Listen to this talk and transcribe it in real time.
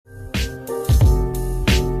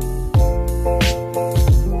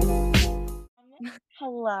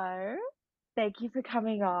hello. Thank you for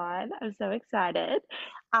coming on. I'm so excited.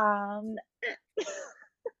 Um,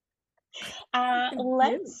 Thank you.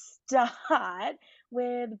 let's start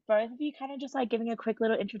with both of you kind of just like giving a quick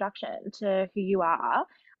little introduction to who you are,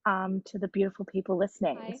 to the beautiful people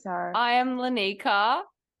listening. Hi. So, I am Lanika.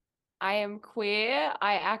 I am queer.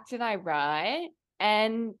 I act and I write.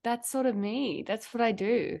 And that's sort of me. That's what I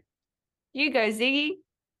do. You go, Ziggy.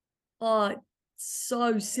 Oh,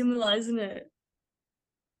 so similar, isn't it?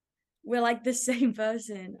 We're like the same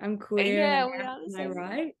person. I'm queer and Yeah, I we act, are the am I same.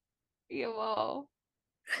 right? Yeah, well.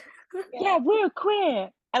 yeah, Yeah. we're queer.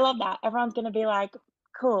 I love that. Everyone's going to be like,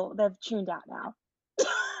 cool, they've tuned out now.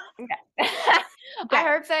 I Great.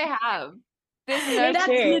 hope they have. There's Me no That's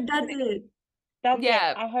too. it, that's it. That's it.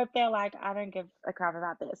 yeah. I hope they're like, I don't give a crap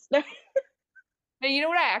about this. But you know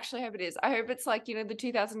what I actually hope it is? I hope it's like, the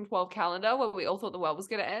 2012 calendar where we all thought the world was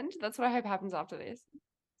going to end. That's what I hope happens after this.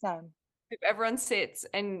 Same. If everyone sits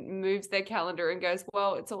and moves their calendar and goes,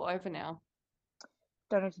 well, it's all over now.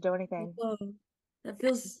 Don't need to do anything. Whoa, that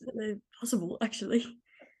feels possible, actually.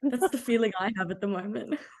 That's the feeling I have at the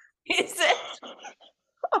moment. Is it?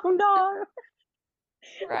 Oh no.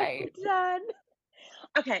 Right. Done.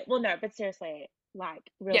 Okay, well, no, but seriously, like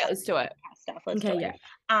real Yeah, let's serious do it. podcast stuff. Let's do Okay, it.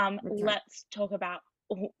 yeah. Okay. Let's talk about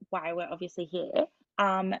why we're obviously here.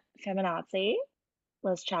 Feminazi.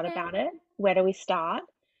 Let's chat about it. Where do we start?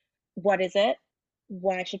 What is it?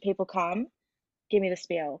 Why should people come? Give me the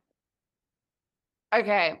spiel.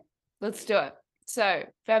 Okay, let's do it. So,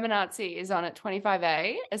 Feminazi is on at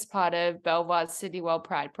 25A as part of Belvoir's Sydney World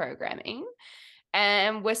Pride programming.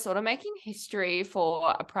 And we're sort of making history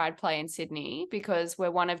for a Pride play in Sydney because we're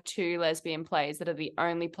one of two lesbian plays that are the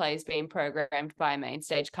only plays being programmed by a main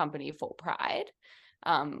stage company for Pride.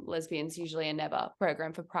 Lesbians usually are never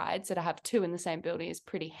programmed for Pride, so to have two in the same building is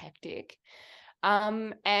pretty hectic.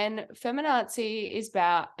 And Feminazi is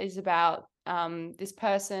about this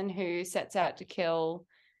person who sets out to kill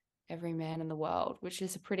every man in the world, which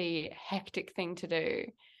is a pretty hectic thing to do.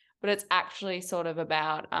 But it's actually sort of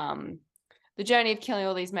about the journey of killing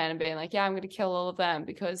all these men and being like, yeah, I'm going to kill all of them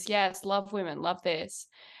because, yes, love women, love this.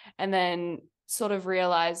 And then sort of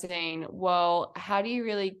realizing, well, how do you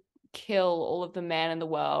really kill all of the men in the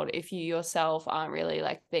world if you yourself aren't really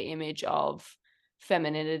like the image of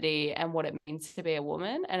femininity and what it means to be a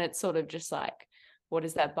woman? And it's sort of just like, what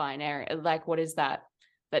is that binary? Like, what is that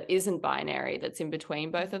isn't binary that's in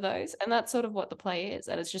between both of those? And that's sort of what the play is.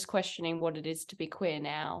 And it's just questioning what it is to be queer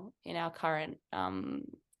now in our current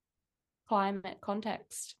climate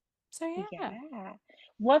context. So yeah. Yeah.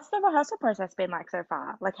 What's the rehearsal process been like so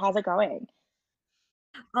far? Like, how's it going?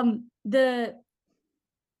 The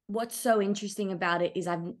what's so interesting about it is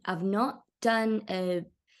I've not done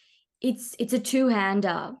it's a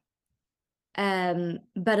two-hander,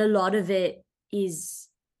 but a lot of it is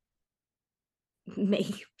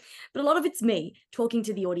me, but a lot of it's me talking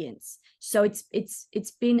to the audience. So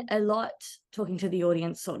it's been a lot talking to the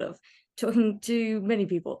audience, sort of talking to many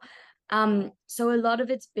people. So a lot of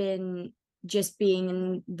it's been just being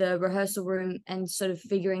in the rehearsal room and sort of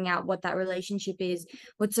figuring out what that relationship is.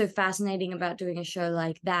 What's so fascinating about doing a show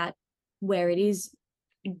like that, where it is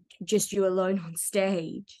just you alone on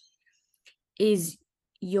stage, is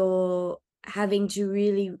you're having to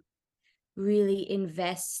really, really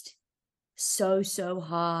invest so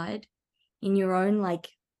hard in your own, like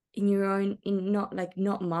in your own, in not like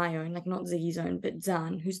not my own, like not Ziggy's own, but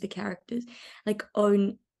Zan, who's the character's like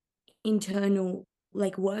own internal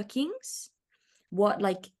like workings, what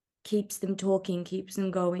like keeps them talking, keeps them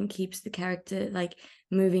going, keeps the character like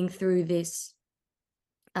moving through this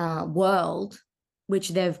world which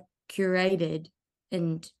they've curated,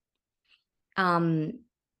 and um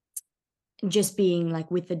just being like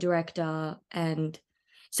with the director. And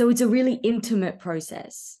so it's a really intimate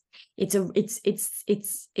process. It's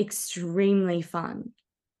extremely fun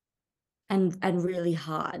and really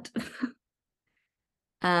hard.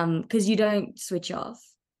 Because you don't switch off.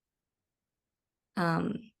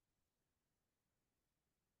 um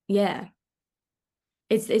yeah,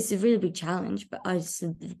 it's a really big challenge, but it's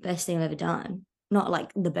the best thing I've ever done. Not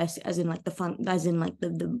like the best as in like the fun, as in like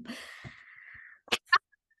the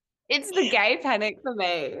It's the gay panic for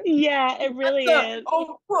me. Yeah, it really is.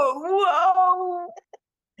 Oh, whoa.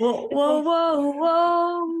 whoa whoa whoa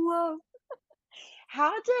whoa whoa.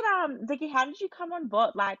 How did Vicky, how did you come on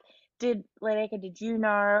board? Like, did you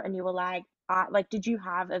know and you were like did you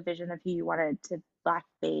have a vision of who you wanted to like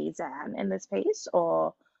be Zan in this piece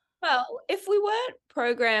or Well, if we weren't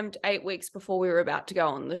programmed 8 weeks before we were about to go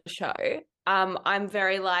on the show, I'm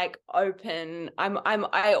very like open.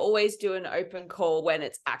 I always do an open call when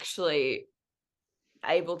it's actually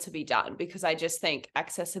able to be done, because I just think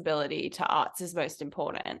accessibility to arts is most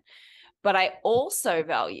important. But I also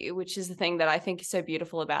value, which is the thing that I think is so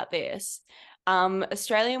beautiful about this,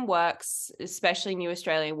 Australian works, especially new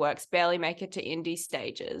Australian works, barely make it to indie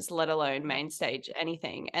stages, let alone main stage,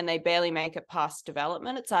 anything. And they barely make it past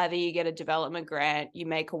development. It's either you get a development grant, you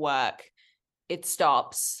make a work, it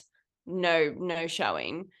stops, no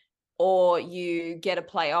showing, or you get a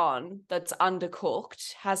play on that's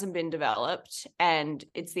undercooked, hasn't been developed, and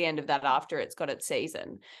it's the end of that after it's got its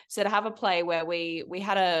season. So to have a play where we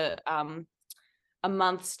had a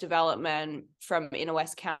month's development from Inner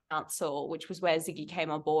West Council, which was where Ziggy came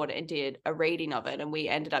on board and did a reading of it, and we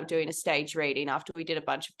ended up doing a stage reading after we did a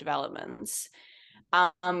bunch of developments,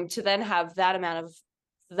 to then have that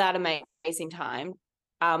amazing time,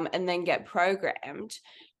 and then get programmed.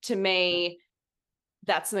 To me,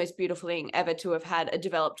 that's the most beautiful thing ever, to have had a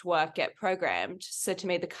developed work get programmed. So to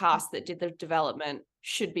me, the cast that did the development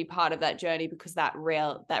should be part of that journey, because that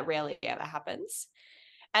rarely ever happens.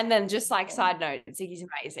 And then just like side note, Ziggy's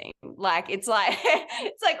amazing. Like it's like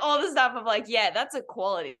all the stuff of like, yeah, that's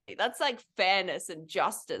equality. That's like fairness and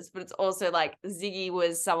justice. But it's also like Ziggy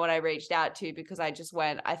was someone I reached out to because I just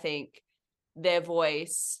went, I think their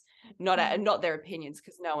voice, not their opinions,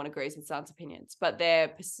 because no one agrees with Zan's opinions, but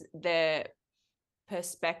their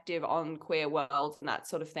perspective on queer world and that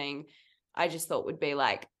sort of thing, I just thought would be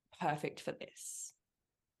like perfect for this.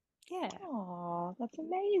 Yeah. Oh, that's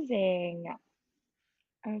amazing.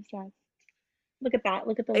 I'm obsessed. Look at that.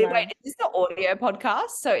 Look at the Wait, love. is this the audio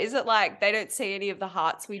podcast? So is it like they don't see any of the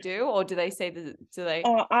hearts we do, or do they see do they?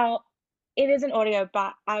 Oh, it is an audio,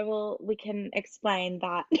 but we can explain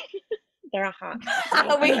that there are hearts.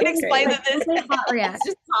 We can explain that there's heart react. It's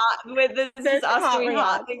just heart, with this There's is us heart doing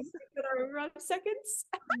heart react. things for around seconds.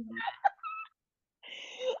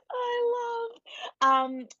 I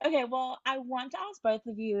love. Okay, well, I want to ask both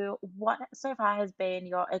of you what so far has been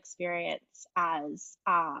your experience as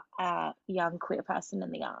a young queer person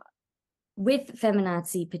in the art. With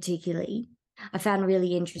feminazi particularly, I found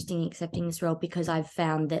really interesting accepting this role, because I've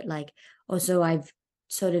found that like also I've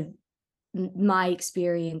sort of, my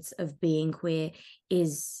experience of being queer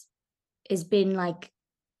is been like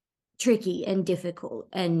tricky and difficult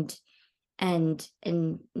and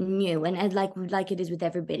new, and like it is with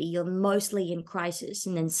everybody, you're mostly in crisis,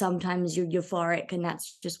 and then sometimes you're euphoric, and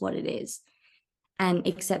that's just what it is. And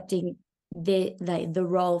accepting the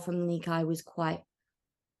role from Nikai was quite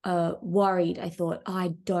worried. I thought,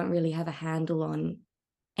 I don't really have a handle on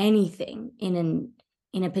anything in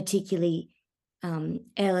a particularly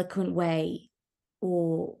eloquent way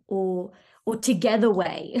or together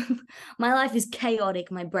way. My life is chaotic,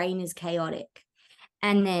 my brain is chaotic.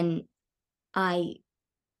 And then I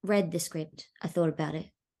read the script, I thought about it,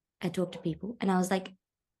 I talked to people, and I was like,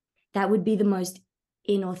 that would be the most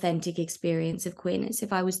inauthentic experience of queerness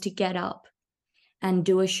if I was to get up and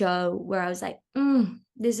do a show where I was like,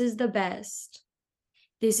 this is the best.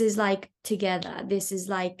 This is like together. This is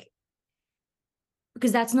like,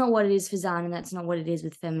 because that's not what it is for Zan, and that's not what it is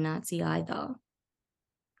with feminazi either.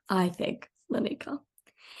 I think, Lanika.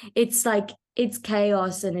 It's like, it's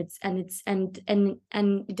chaos, and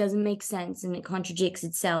it doesn't make sense, and it contradicts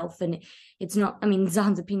itself, and it's not, I mean,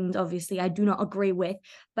 Zan's opinions obviously I do not agree with,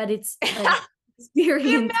 but it's like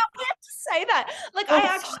experience. We have to say that. Like, I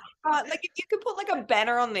actually like, if you could put like a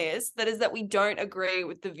banner on this that is that we don't agree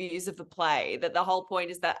with the views of the play, that the whole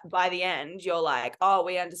point is that by the end you're like, oh,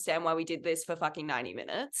 we understand why we did this for fucking 90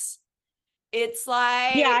 minutes. It's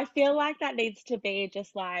like, Yeah, I feel like that needs to be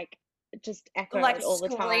just echoed like all the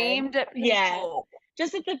time. screamed at people. Yeah,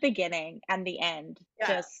 just at the beginning and the end. Yeah.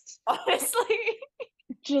 Just honestly,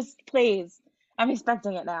 just please, I'm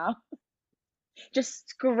expecting it now. Just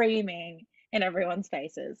screaming in everyone's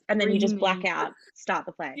faces, and then you just black out, start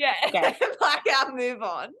the play. yeah, Okay. black out, move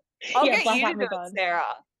on. I'll Yeah, get black you out, to do move it, on. Sarah.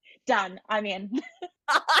 Done. I'm in.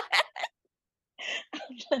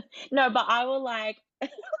 No, but I will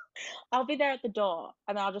I'll be there at the door,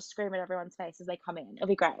 and I'll just scream at everyone's face as they come in. It'll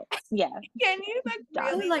be great. Yeah. Can you like Done.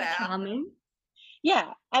 really like loud? charming.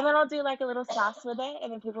 Yeah, and then I'll do like a little sass with it,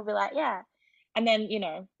 and then people will be like, yeah. And then,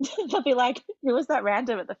 they'll be like, who was that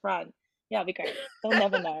random at the front? Yeah, it'll be great. They'll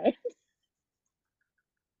never know.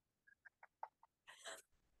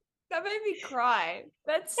 That made me cry.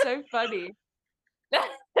 That's so funny.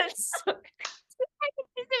 That's so... I can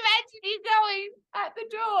just imagine you going at the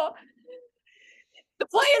door. The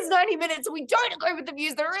play is 90 minutes and we don't agree with the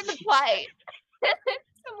views that are in the play.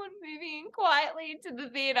 Someone moving in quietly into the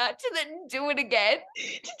theatre to then do it again.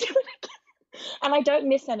 And I don't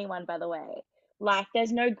miss anyone, by the way. Like,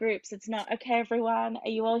 there's no groups. It's not, okay, everyone, are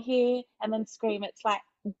you all here? And then scream. It's like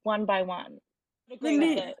one by one. Agree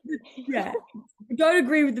with it. Yeah, I don't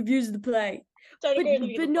agree with the views of the play. Don't agree with the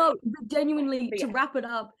views of the play. But genuinely, But to yeah. wrap it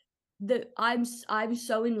up, I'm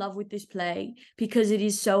so in love with this play because it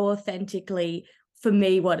is so authentically, for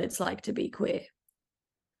me, what it's like to be queer.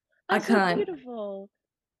 That's I can't. so beautiful.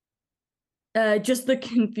 Just the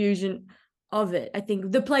confusion of it. I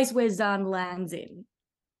think the place where Zan lands in.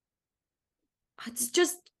 It's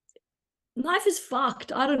just, life is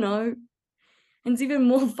fucked. I don't know. And it's even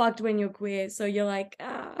more fucked when you're queer. So you're like,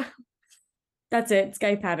 that's it. It's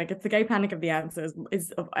gay panic. It's the gay panic of the answers.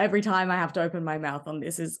 Is every time I have to open my mouth on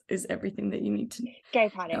this is everything that you need to Gay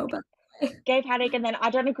panic. know about. Gay panic, and then I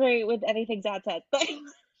don't agree with anything Zad said. But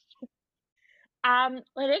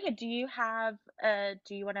Latika, do you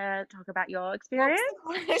want to talk about your experience?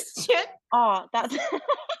 What's the question? Oh, that's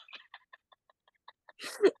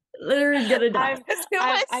Literally gonna die. It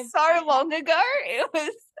was so long ago. It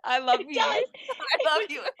was, I love you. does. I love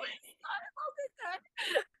you. It was so long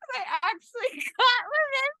ago. I actually can't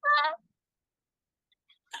remember.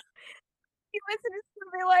 You listeners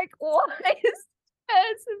will be like, why is this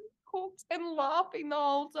person cooked and laughing the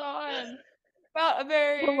whole time? About a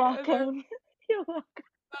very You're welcome. You're welcome.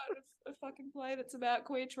 about a fucking play that's about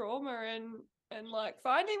queer trauma and like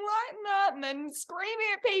finding light in that and then screaming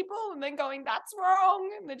at people and then going, that's wrong.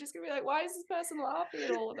 And they're just gonna be like, why is this person laughing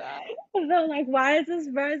at all of that? So like, why is this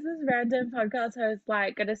random podcast host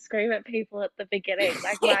like gonna scream at people at the beginning?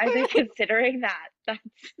 Like, why are they considering that? That's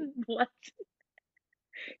what.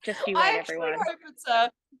 Just you wait, everyone. Hope it's a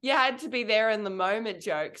you had to be there in the moment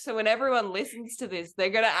joke. So when everyone listens to this, they're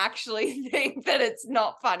gonna actually think that it's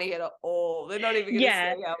not funny at all. They're not even gonna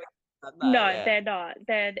say how we done that. No, yeah. they're not.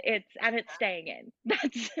 Then it's staying in.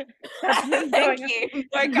 That's what's Thank going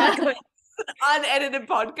you. on. Unedited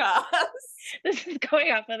podcast. This is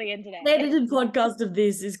going up on the internet. The edited podcast of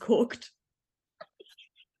this is cooked.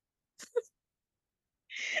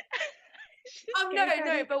 No,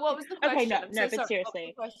 but what was the question? Okay, no, but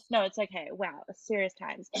seriously. No, it's okay. Wow, serious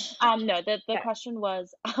times. No, the question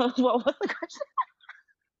was, what was the question?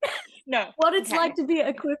 No. What it's like to be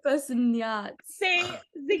a queer person in the arts. See,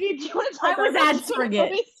 Ziggy, do you want to I talk was about answering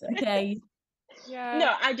it. Okay. Yeah.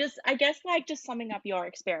 No, I guess like just summing up your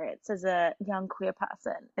experience as a young queer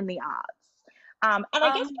person in the arts. And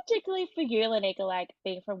I guess particularly for you, Latika, like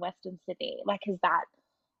being from Western Sydney, like has that,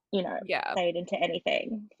 played into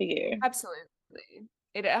anything for you? Absolutely.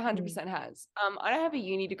 It 100% has. I don't have a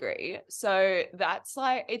uni degree, so that's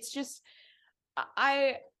like, it's just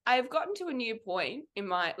I've gotten to a new point in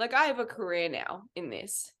my, like, I have a career now in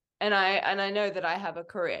this, and I know that I have a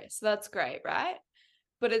career, so that's great, right?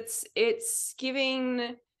 But it's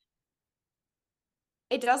giving,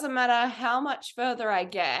 it doesn't matter how much further I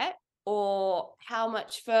get or how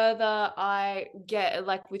much further I get,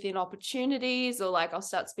 like within opportunities, or like I'll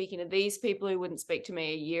start speaking to these people who wouldn't speak to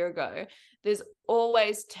me a year ago. There's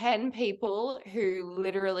always 10 people who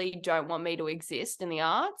literally don't want me to exist in the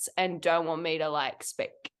arts and don't want me to like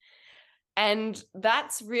speak. And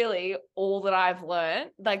that's really all that I've learned.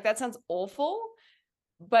 Like, that sounds awful,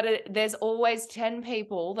 but there's always 10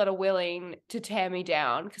 people that are willing to tear me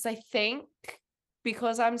down, because I think,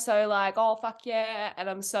 because I'm so like, oh, fuck yeah, and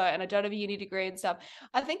I don't have a uni degree and stuff,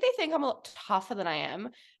 I think they think I'm a lot tougher than I am.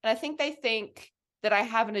 And I think they think that I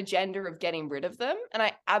have an agenda of getting rid of them, and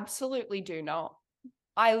I absolutely do not.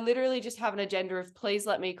 I literally just have an agenda of, please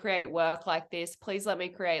let me create work like this. Please let me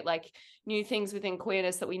create like new things within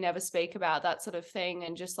queerness that we never speak about, that sort of thing.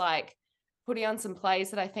 And just like putting on some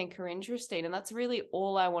plays that I think are interesting. And that's really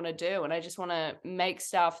all I want to do. And I just want to make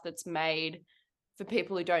stuff that's made for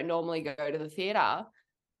people who don't normally go to the theatre.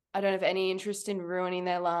 I don't have any interest in ruining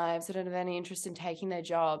their lives. I don't have any interest in taking their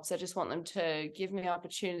jobs. I just want them to give me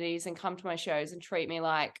opportunities and come to my shows and treat me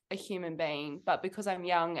like a human being. But because I'm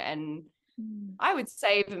young, and I would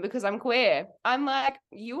say even because I'm queer, I'm like,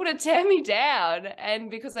 you want to tear me down. And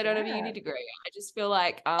because I don't have a uni degree, I just feel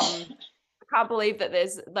like I can't believe that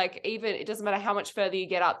there's like, even, it doesn't matter how much further you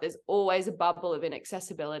get up, there's always a bubble of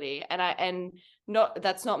inaccessibility. And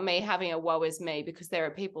that's not me having a woe is me, because there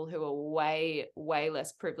are people who are way, way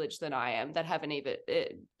less privileged than I am that haven't even,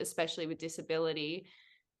 especially with disability,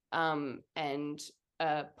 and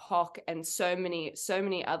POC, and so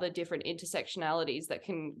many other different intersectionalities that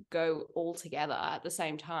can go all together at the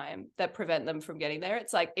same time that prevent them from getting there.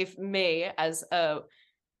 It's like, if me as a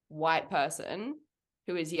white person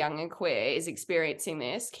who is young and queer is experiencing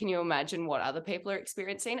this, can you imagine what other people are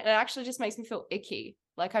experiencing? And it actually just makes me feel icky.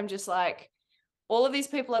 Like, I'm just like, all of these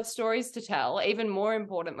people have stories to tell, even more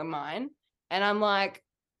important than mine. And I'm like,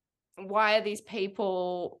 why are these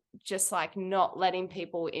people just like not letting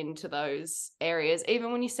people into those areas,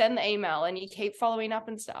 even when you send the email and you keep following up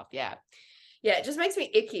and stuff? Yeah, Yeah, it just makes me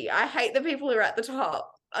icky. I hate the people who are at the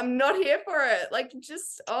top. I'm not here for it. Like,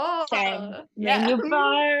 just, Same. Me and yeah. you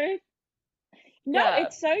both. No, Yeah.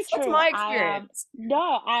 it's so That's true. my I experience.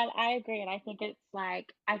 no, I agree, and I think it's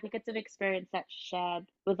like I think it's an experience that's shared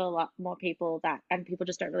with a lot more people that and people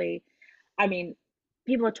just don't really. I mean,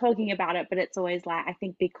 people are talking about it, but it's always like I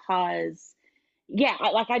think because yeah,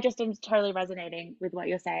 like I just am totally resonating with what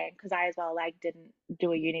you're saying because I as well like didn't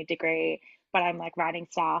do a uni degree, but I'm like writing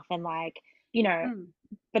stuff and like you know,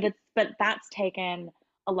 Mm. but that's taken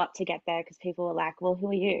a lot to get there because people are like, well, who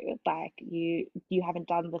are you? Like you haven't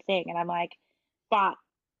done the thing, and I'm like, but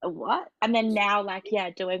what? And then now like yeah,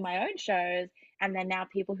 doing my own shows, and then now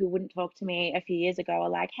people who wouldn't talk to me a few years ago are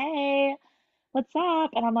like, hey, what's up?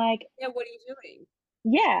 And I'm like, Yeah, what are you doing?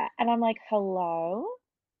 yeah, and I'm like, hello,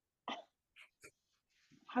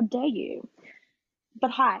 how dare you?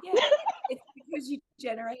 But hi. Yeah. It's because you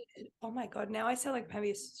generated. Oh my God, now I sound like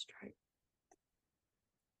maybe a stroke.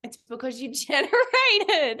 It's because you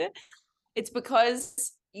generated. It's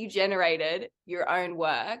because you generated your own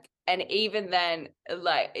work. And even then,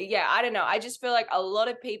 like, yeah, I don't know. I just feel like a lot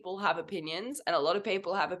of people have opinions, and a lot of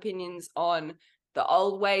people have opinions on the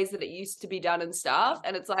old ways that it used to be done and stuff.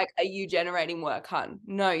 And it's like, are you generating work, hun?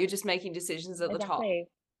 No, you're just making decisions at the top.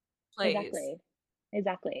 Exactly. Please.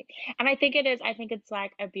 Exactly. And I think it is, I think it's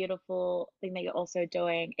like a beautiful thing that you're also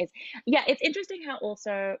doing is, yeah, it's interesting how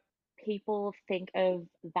also people think of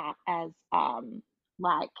that as,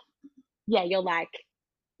 like, yeah, you're like,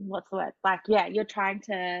 what's the word? Like, yeah, you're trying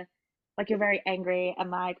to, like, you're very angry and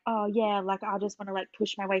like, oh, yeah, like, I just want to like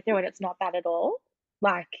push my way through it. It's not that at all.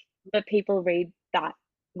 Like, but people read that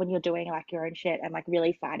when you're doing like your own shit and like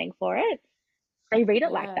really fighting for it, they read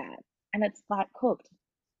it like Yeah. that. And it's like cooked.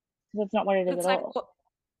 That's not what it is It's at like, all.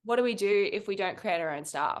 what do we do if we don't create our own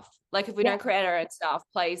stuff? Like, if we Yeah. don't create our own stuff,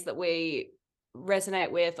 plays that we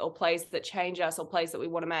resonate with, or plays that change us, or plays that we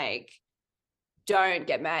want to make, don't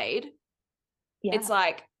get made. Yeah. It's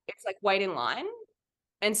like wait in line.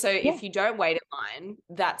 And so Yeah. if you don't wait in line,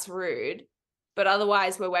 that's rude. But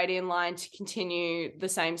otherwise, we're waiting in line to continue the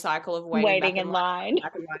same cycle of waiting back Waiting in in line, line.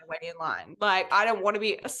 back in line, waiting in line. Like, I don't want to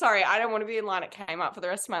be in line at Kmart for the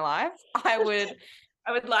rest of my life. I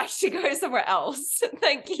would like to go somewhere else.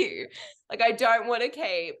 Thank you. Like, I don't want to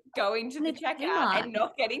keep going to the It's checkout Kmart. and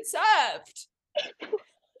not getting served.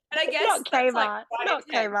 And I guess Not that's like Kmart. quite Not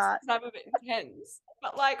intense. Kmart. I'm a bit intense.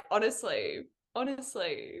 But like, honestly.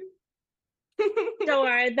 Don't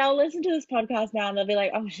worry, they'll listen to this podcast now and they'll be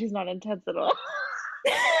like, oh, she's not intense at all.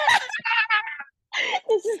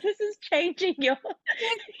 This is changing your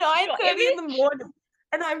It's 9:30 in the image. morning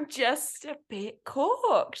and I'm just a bit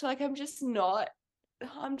cooked. Like, yeah.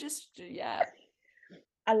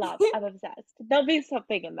 I'm obsessed. There'll be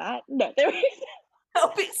something in that. No, there is.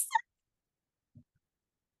 I'll be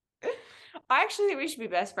I actually think we should be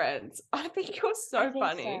best friends. I think you're I so think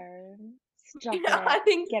funny. so. Stop I it.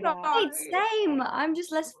 think Get so. out. Wait, same. I'm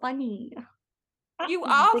just less funny. You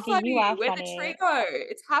are Ziggy, you funny. are We're the funny. trio.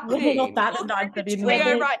 It's We're happening. not that We're at the 9:30 in the trio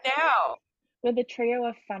morning. right now. We're the trio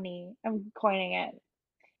of funny. I'm coining it.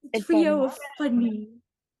 It's Trio of funny.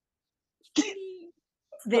 Funny.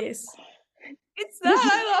 This. It's that.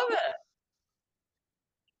 I love it.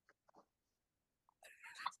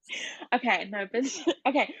 Okay, no, but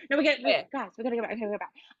okay, no, Yeah. guys, we gotta go back. Okay, we're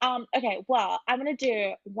back. Okay, well, I'm gonna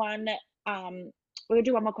do one. We're gonna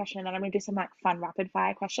do one more question, and then I'm gonna do some like fun rapid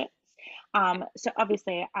fire questions. So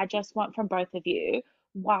obviously, I just want from both of you,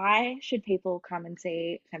 why should people come and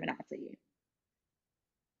see Feminazi?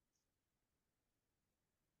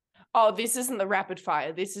 Oh, this isn't the rapid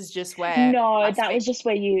fire. This is just where No, I that was speak. just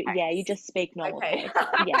where you just speak normal Okay. voice.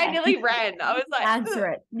 I Yeah. nearly ran. I was like, Answer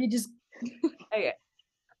it. You just okay.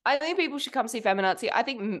 I think people should come see Feminazi.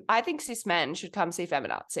 I think cis men should come see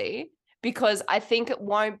Feminazi because I think it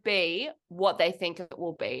won't be what they think it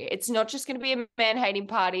will be. It's not just going to be a man-hating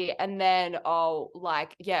party and then,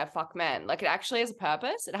 like, yeah, fuck men. Like, it actually has a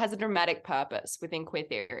purpose. It has a dramatic purpose within queer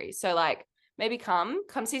theory. So, like, maybe come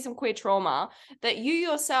see some queer trauma that you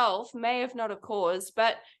yourself may have not have caused,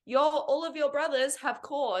 but all of your brothers have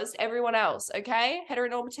caused everyone else. Okay,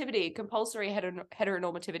 heteronormativity, compulsory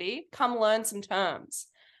heteronormativity. Come learn some terms.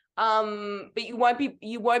 But you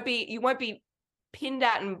won't be pinned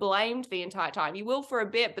at and blamed the entire time. You will for a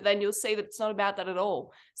bit, but then you'll see that it's not about that at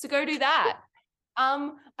all. So go do that.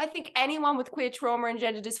 I think anyone with queer trauma and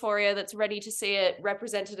gender dysphoria that's ready to see it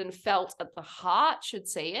represented and felt at the heart should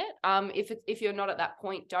see it. If you're not at that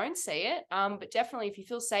point, don't see it. But definitely if you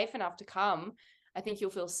feel safe enough to come, I think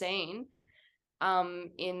you'll feel seen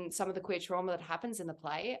in some of the queer trauma that happens in the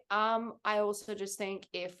play. I also just think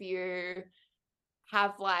if you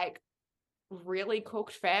have like really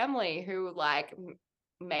cooked family who like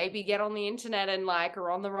maybe get on the internet and like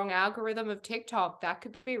are on the wrong algorithm of TikTok. That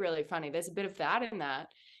could be really funny. There's a bit of that in that.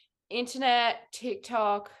 Internet,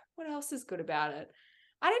 TikTok, what else is good about it?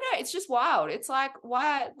 I don't know. It's just wild. It's like,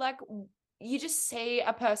 why, like, you just see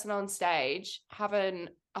a person on stage having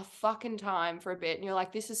a fucking time for a bit and you're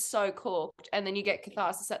like, this is so cooked. And then you get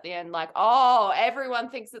catharsis at the end, like, oh, everyone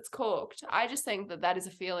thinks it's cooked. I just think that that is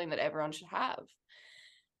a feeling that everyone should have.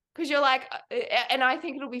 Because you're like, and I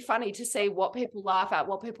think it'll be funny to see what people laugh at,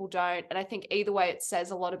 what people don't. And I think either way, it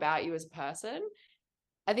says a lot about you as a person.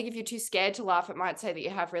 I think if you're too scared to laugh, it might say that you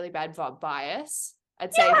have really bad bias.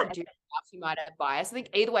 I'd say if you do laugh, you might have bias. I think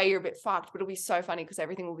either way, you're a bit fucked, but it'll be so funny because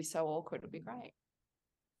everything will be so awkward. It'll be great.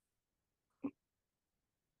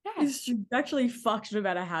 Yeah. It's actually fucked no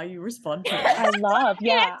matter how you respond to it. I love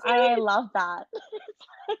that. I love that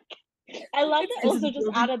also just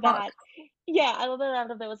added that. Yeah, I love that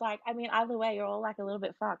added that was like, I mean, either way, you're all like a little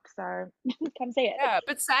bit fucked, so come see it. Yeah,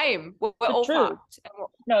 but same. We're But all true. fucked. And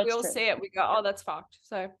No, we it's all true. see it. We go, oh, that's fucked.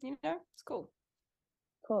 So, you know, it's cool.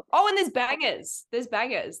 Cool. Oh, and there's bangers. There's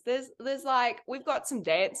bangers. There's like, we've got some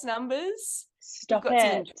dance numbers. Stop We've got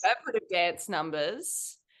some it. interpretive dance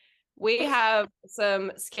numbers. We have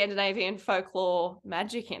some Scandinavian folklore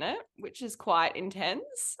magic in it, which is quite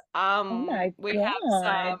intense. Oh my We God.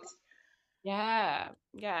 have some,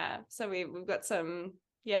 yeah. So we've got some,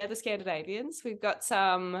 the Scandinavians. We've got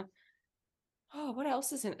some. Oh, what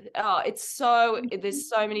else is in it? Oh, there's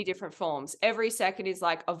so many different forms. Every second is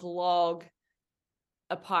like a vlog,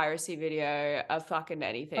 a piracy video, a fucking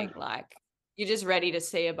anything. Like you're just ready to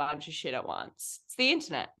see a bunch of shit at once. It's the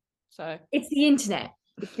internet. So It's the internet.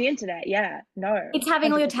 It's the internet, yeah. No. It's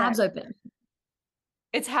having all your 100%. tabs open.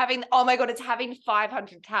 it's having, oh my God, it's having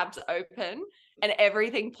 500 tabs open and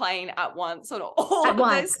everything playing at once on all At of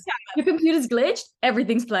once. those Your computer's glitched,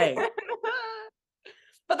 everything's playing. tabs.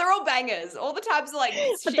 But they're all bangers. All the tabs are like,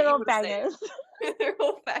 But they're all bangers. They're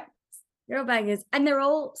all bangers. They're all bangers. And they're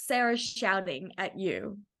all Sarah shouting at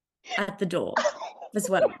you at the door as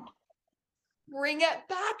well. Bring it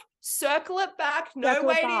back. Circle it back. No Circle it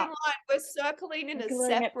waiting in back. line. We're circling in Circling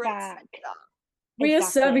a it separate back. sector. We are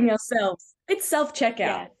Exactly. serving ourselves. It's self-checkout.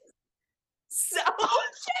 Yeah. So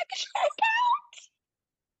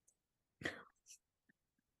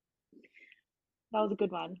That was a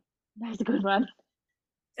good one. That was a good one.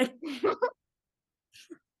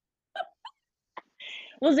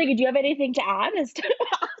 Well, Ziggy, do you have anything to add as to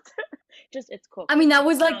just it's cool. I mean, that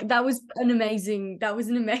was an amazing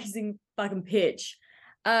fucking pitch.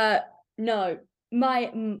 No,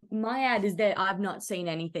 my ad is that I've not seen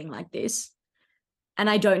anything like this. And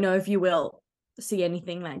I don't know if you will see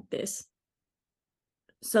anything like this.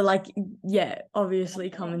 So like, yeah, obviously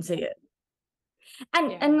come and see it.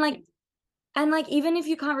 And like even if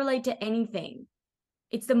you can't relate to anything,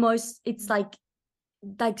 it's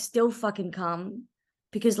like still fucking come,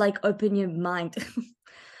 because like open your mind.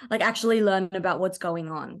 Like actually learn about what's going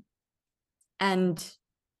on. And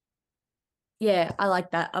yeah, I like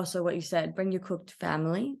that. Also what you said, bring your cooked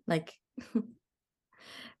family, like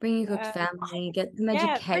bring your cooked family, get some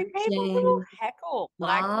education. bring people heckle.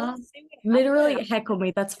 Like, let's see what Literally happens. heckle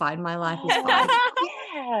me. That's fine. My life is fine.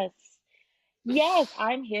 Yes. Yes,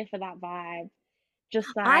 I'm here for that vibe. Just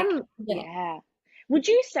like, yeah. Would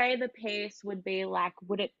you say the piece would be like,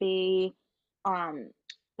 would it be,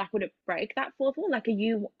 like, would it break that fourth wall? Like, are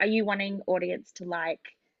you wanting audience to like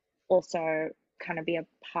also kind of be a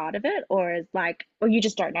part of it, or is like, or you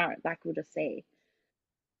just don't know? Like, we'll just see.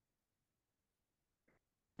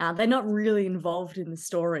 They're not really involved in the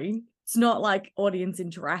story. It's not like audience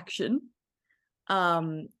interaction.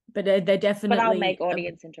 But they're definitely. But I'll make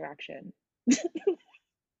audience interaction.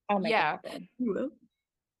 I'll make it happen. You will.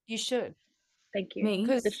 You should. Thank you. Me?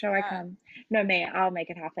 The show I come. No, me. I'll make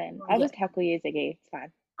it happen. I'll just heckle you, Ziggy. It's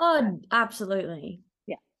fine. Oh, absolutely.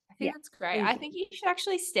 Yeah. I think that's great. I think you should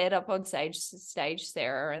actually stand up on stage,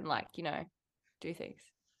 Sarah, and like, you know, do things.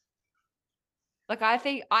 Like I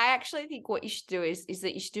actually think what you should do is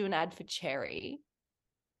that you should do an ad for Cherry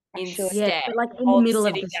instead. Yeah, but like in the middle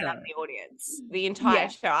of the sitting down show. in the audience, the entire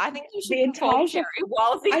show. I think you should The perform entire show. Cherry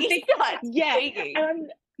while Ziggy starts speaking.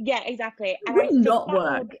 Yeah, exactly. And Would I think not that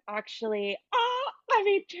work. would actually. I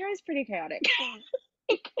mean, Cherry's pretty chaotic.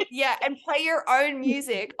 Yeah, and play your own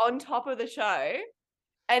music on top of the show,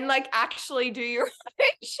 and like actually do your own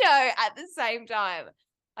show at the same time.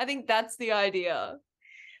 I think that's the idea.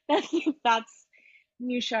 That's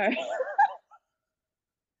new show.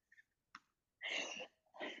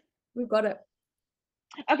 We've got it.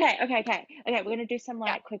 Okay. We're gonna do some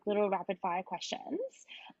like quick little rapid fire questions.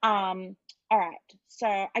 All right. So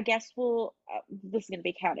I guess this is going to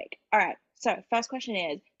be chaotic. All right. So first question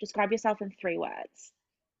is, describe yourself in 3 words.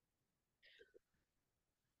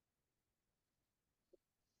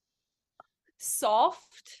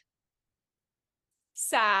 Soft,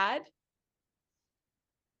 sad,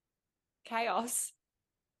 chaos.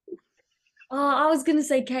 Oh, I was gonna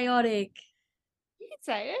say chaotic. You can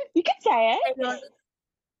say it. You can say it.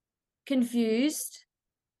 Confused.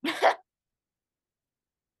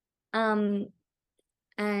 And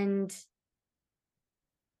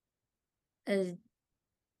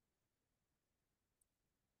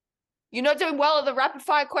You're not doing well at the rapid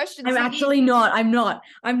fire questions. I'm Ziggy. actually not. I'm not.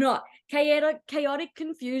 Chaotic,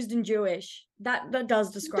 confused, and Jewish. That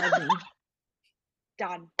does describe me.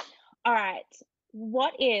 Done. All right.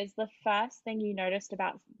 What is the first thing you noticed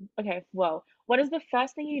about, okay, well, what is the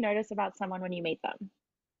first thing you notice about someone when you meet them?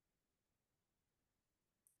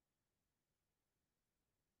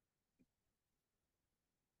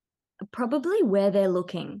 Probably where they're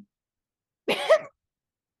looking.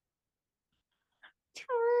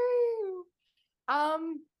 True.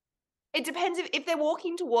 It depends if they're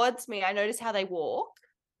walking towards me, I notice how they walk.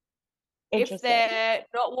 If Interesting. they're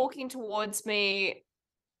not walking towards me,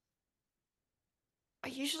 I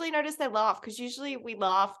usually notice they laugh, because usually we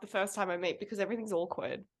laugh the first time I meet because everything's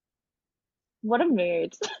awkward. What a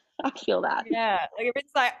mood. I feel that. Yeah, like if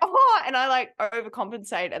it's like, oh, and I like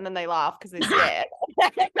overcompensate and then they laugh because they're scared.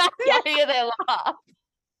 I hear their laugh.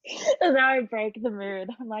 And now I break the mood.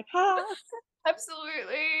 I'm like, ha.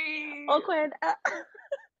 Absolutely. Awkward.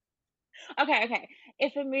 Okay.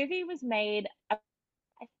 If a movie was made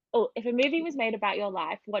about your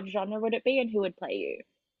life, what genre would it be and who would play you?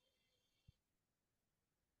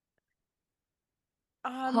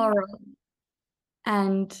 Horror.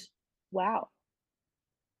 And Wow.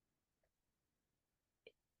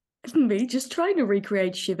 me just trying to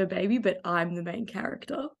recreate Shiver Baby, but I'm the main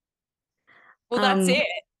character. Well, that's it.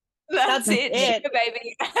 That's it. it. Shiver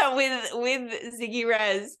Baby with Ziggy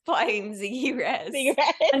Rez playing Ziggy Rez.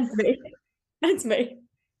 That's me. That's me.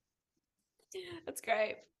 That's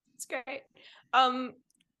great. It's great.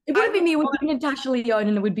 It wouldn't be me, it would be Natasha Lyonne,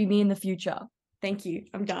 and it would be me in the future. Thank you.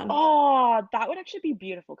 I'm done. Oh, that would actually be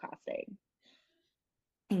beautiful casting.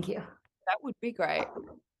 Thank you. That would be great.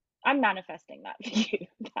 I'm manifesting that for you.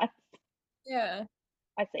 Yeah.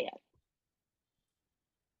 I see it.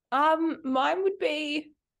 Mine would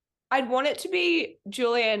be, I'd want it to be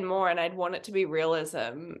Julianne Moore and I'd want it to be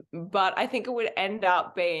realism, but I think it would end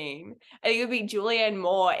up being, I think it would be Julianne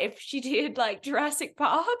Moore if she did like Jurassic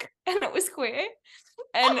Park and it was queer.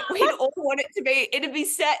 And we'd all want it to be, it'd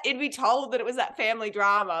be told that it was that family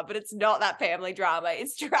drama, but it's not that family drama.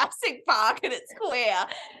 It's Jurassic Park and it's queer.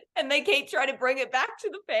 And they keep trying to bring it back to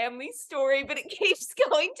the family story, but it keeps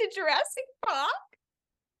going to Jurassic Park.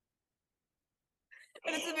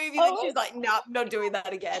 And it's a movie that she's like, no, I'm not doing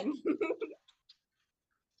that again. The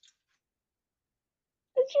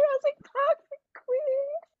Jurassic Park for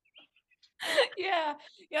queer. Yeah,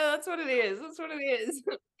 that's what it is. That's what it is.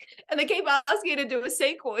 And they keep asking her to do a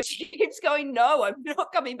sequel. She keeps going, no, I'm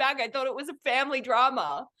not coming back. I thought it was a family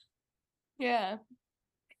drama. Yeah.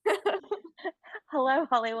 Hello,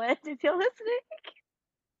 Hollywood, if you're listening.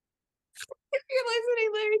 If you're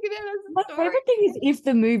listening, leave it as My a story. favorite thing is if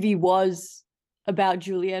the movie was about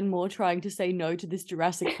Julianne Moore trying to say no to this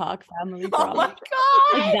Jurassic Park family drama. Oh my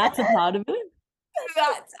God. Like, that's a part of it.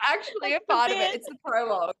 That's actually a part of it. It's the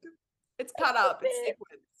prologue. It's cut up. It's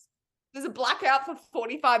sequence. There's a blackout for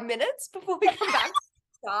 45 minutes before we come back to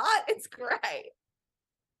start. It's great.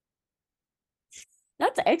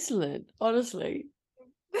 That's excellent, honestly.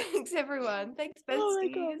 Thanks, everyone. Thanks, besties. Oh my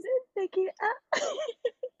God, thank you.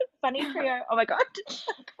 Funny trio. Oh my God.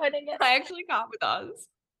 Quoting it. I actually can't with us.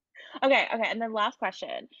 Okay. And then last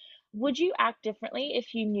question. Would you act differently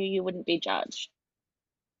if you knew you wouldn't be judged?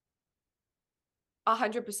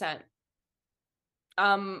 100%.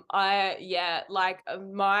 My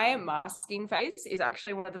masking face is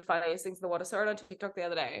actually one of the funniest things in the world. I saw it on TikTok the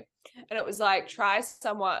other day, and it was like, try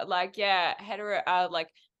someone like,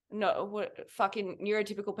 fucking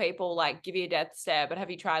neurotypical people like give you a death stare, but have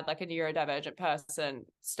you tried like a neurodivergent person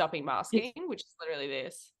stopping masking, which is literally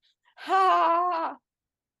this. Ha!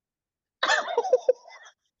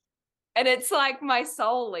 And it's like my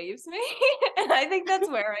soul leaves me. And I think that's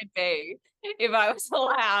where I'd be if I was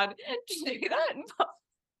allowed to do that.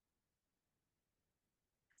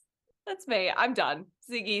 That's me. I'm done.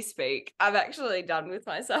 Ziggy speak. I'm actually done with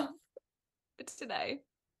myself for today.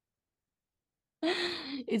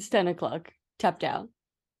 It's 10 o'clock. Tapped out.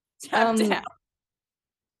 Tapped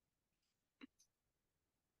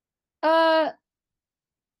out.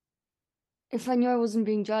 If I knew I wasn't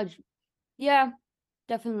being judged. Yeah,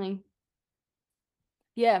 definitely.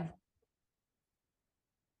 Yeah.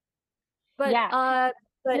 But Yeah.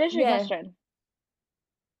 Finish your yeah, question.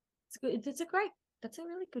 it's good. That's a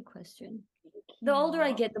really good question. Thank The older I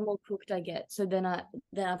you. get, the more cooked I get. So then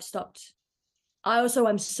I've stopped. I also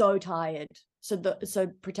am so tired. So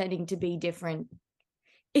pretending to be different,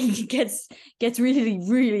 it gets really,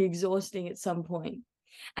 really exhausting at some point.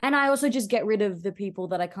 And I also just get rid of the people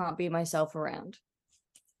that I can't be myself around.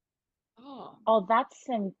 Oh, Oh, that's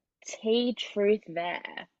some tea truth there.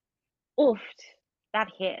 Oof, that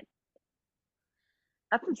hit.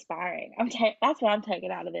 That's inspiring. That's what I'm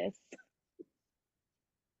taking out of this.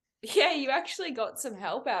 yeah, you actually got some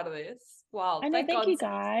help out of this. Wow, I know, thank thank God. you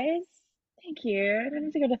guys. Thank you. I don't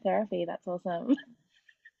need to go to therapy. That's awesome.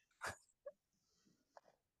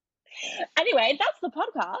 Anyway, that's the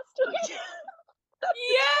podcast.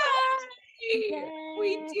 Yay!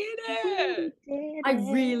 We Yeah, did we it. did I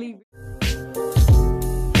it. really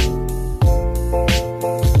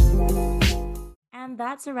And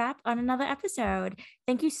that's a wrap on another episode.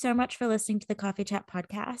 Thank you so much for listening to the Coffee Chat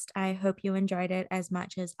podcast. I hope you enjoyed it as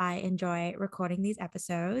much as I enjoy recording these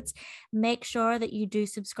episodes. Make sure that you do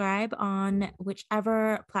subscribe on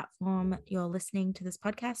whichever platform you're listening to this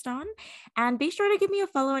podcast on. And be sure to give me a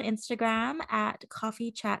follow on Instagram at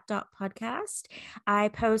coffeechat.podcast. I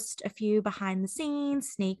post a few behind the scenes,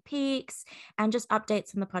 sneak peeks, and just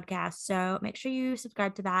updates on the podcast. So make sure you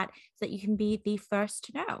subscribe to that so that you can be the first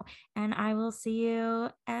to know. And I will see you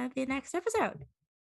at the next episode.